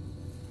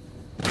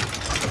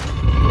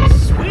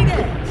 Sweet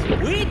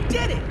ass, we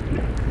did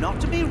it! Not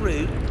to be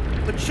rude,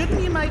 but shouldn't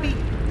you maybe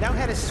know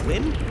how to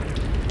swim?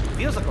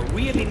 Feels like a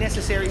really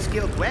necessary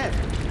skill to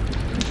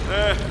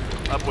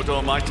have. I put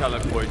all my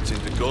talent points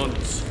into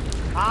guns.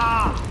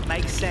 Ah,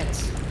 makes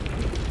sense.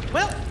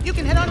 Well, you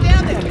can head on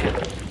down there now.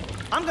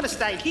 I'm gonna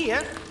stay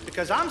here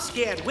because I'm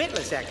scared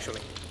witless, actually.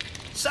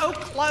 So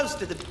close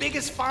to the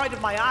biggest find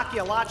of my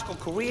archaeological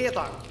career,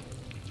 though.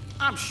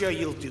 I'm sure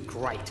you'll do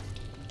great.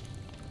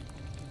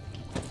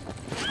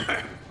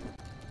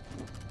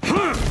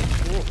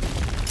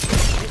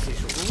 This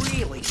is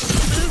really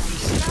spooky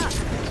stuff.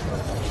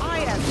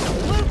 I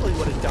absolutely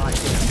would have died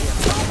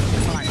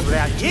here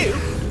without you.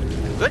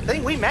 Good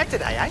thing we met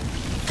today, eh?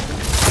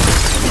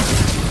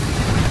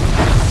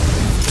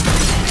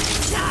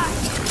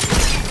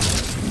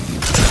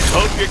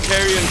 Hope you're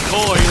carrying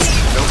coins.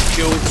 Don't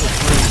kill for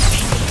free.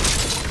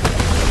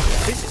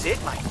 This is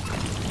it, mate.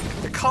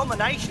 The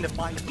culmination of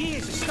my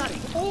years of study,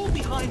 all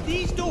behind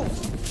these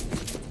doors.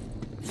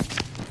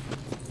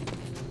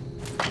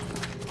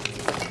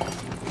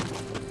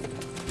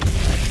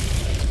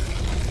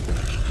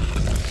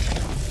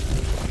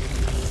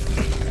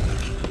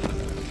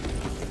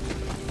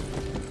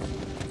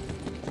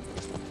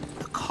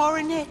 The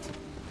coronet.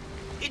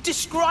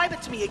 Describe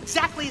it to me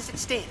exactly as it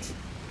stands.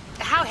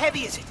 How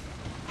heavy is it?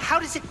 How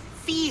does it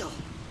feel?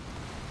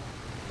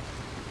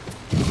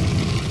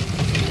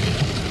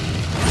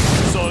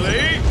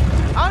 Sully?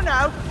 Oh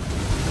no!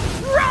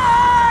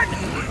 Run!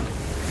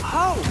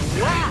 Oh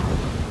wow!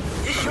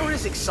 This sure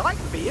is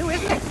exciting for you,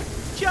 isn't it?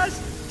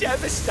 Just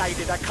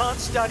devastated I can't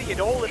study it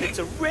all in its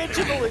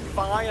original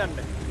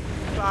environment.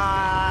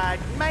 But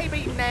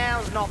maybe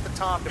now's not the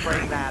time to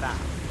bring that up.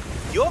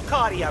 Your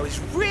cardio is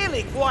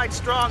really quite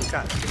strong,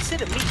 cuz.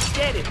 Consider me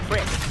dead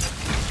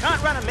impressed.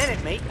 Can't run a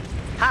minute, mate.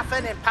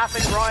 Huffing and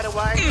puffing right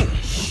away.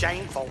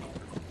 Shameful.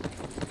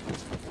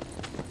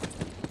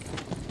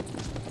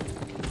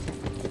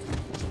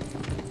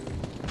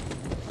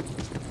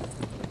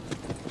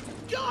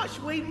 Gosh,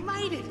 we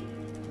made it!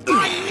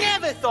 I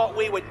never thought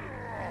we would...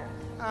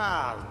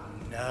 Oh,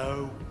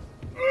 no.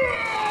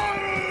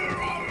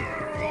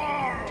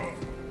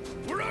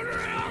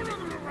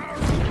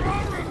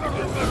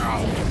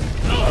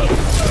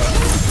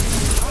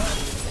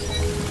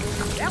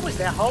 That was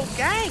their whole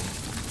gang.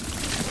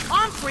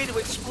 I'm free to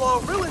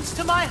explore ruins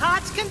to my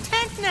heart's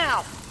content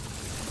now.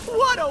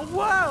 What a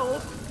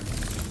world!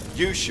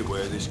 You should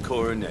wear this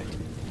coronet.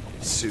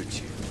 It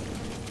suits you.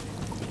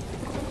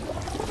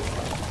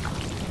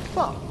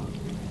 What?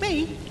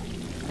 Me?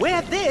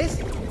 Wear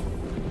this?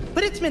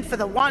 But it's meant for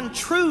the one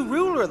true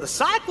ruler of the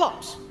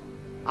Cyclops.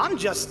 I'm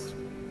just...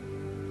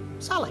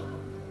 Sully.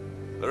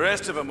 The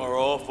rest of them are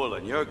awful,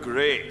 and you're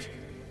great.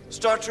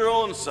 Start your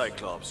own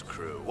Cyclops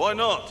crew. Why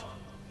not?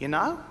 You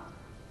know,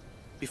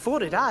 before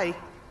today,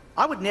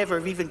 I would never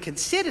have even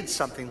considered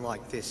something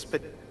like this,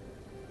 but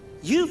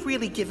you've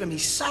really given me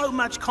so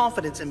much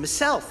confidence in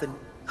myself and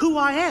who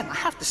I am, I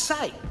have to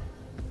say.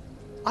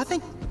 I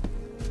think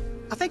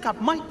I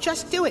might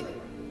just do it.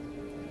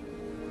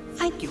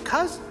 Thank you,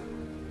 cuz.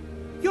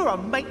 You're a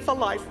mate for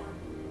life.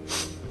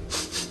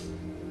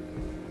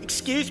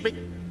 Excuse me,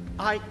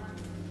 I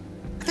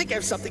think I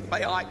have something in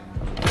my eye.